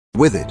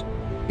With it,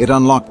 it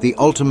unlocked the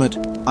ultimate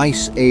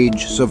Ice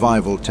Age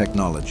survival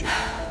technology: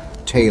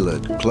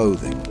 tailored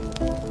clothing.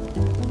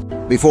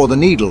 Before the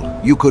needle,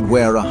 you could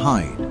wear a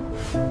hide.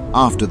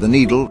 After the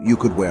needle, you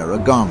could wear a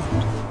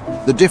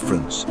garment. The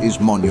difference is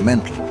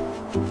monumental.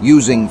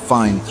 Using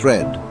fine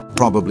thread,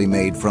 probably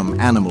made from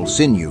animal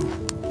sinew,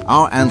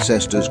 our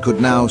ancestors could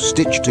now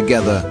stitch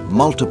together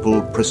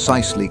multiple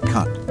precisely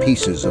cut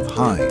pieces of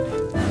hide.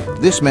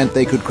 This meant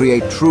they could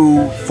create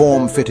true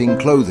form-fitting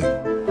clothing: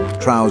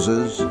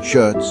 trousers,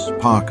 shirts,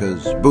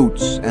 parkas,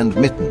 boots, and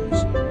mittens.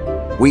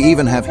 We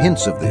even have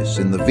hints of this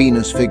in the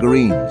Venus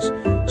figurines,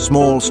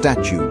 small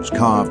statues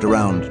carved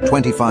around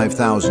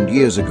 25,000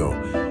 years ago,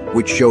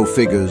 which show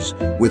figures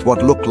with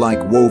what look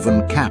like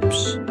woven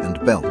caps and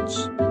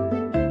belts.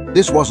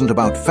 This wasn't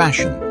about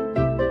fashion,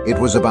 it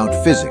was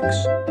about physics.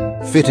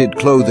 Fitted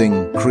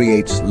clothing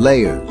creates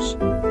layers,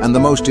 and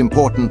the most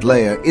important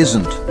layer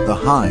isn't the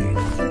hide.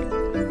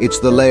 It's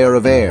the layer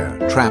of air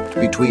trapped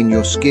between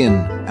your skin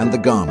and the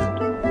garment.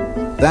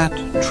 That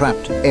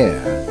trapped air,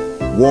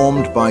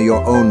 warmed by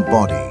your own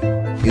body,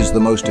 is the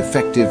most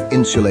effective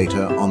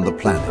insulator on the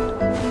planet.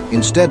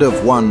 Instead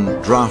of one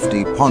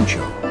drafty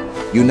poncho,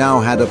 you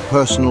now had a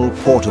personal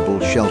portable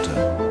shelter.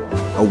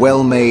 A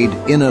well-made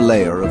inner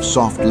layer of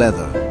soft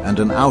leather and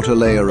an outer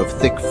layer of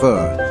thick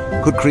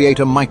fur could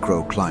create a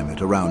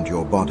microclimate around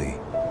your body,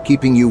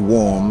 keeping you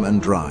warm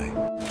and dry.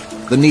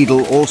 The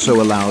needle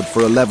also allowed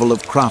for a level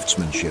of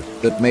craftsmanship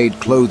that made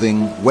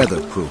clothing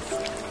weatherproof.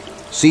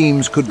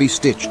 Seams could be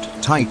stitched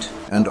tight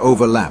and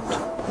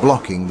overlapped,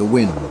 blocking the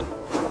wind.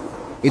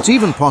 It's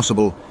even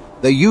possible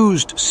they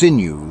used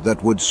sinew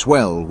that would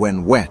swell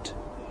when wet,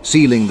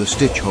 sealing the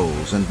stitch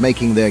holes and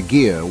making their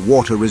gear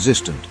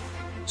water-resistant,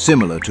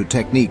 similar to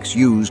techniques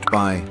used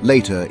by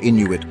later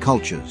Inuit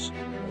cultures.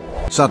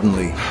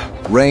 Suddenly,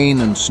 rain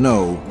and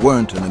snow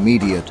weren't an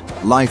immediate,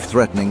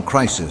 life-threatening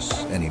crisis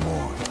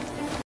anymore.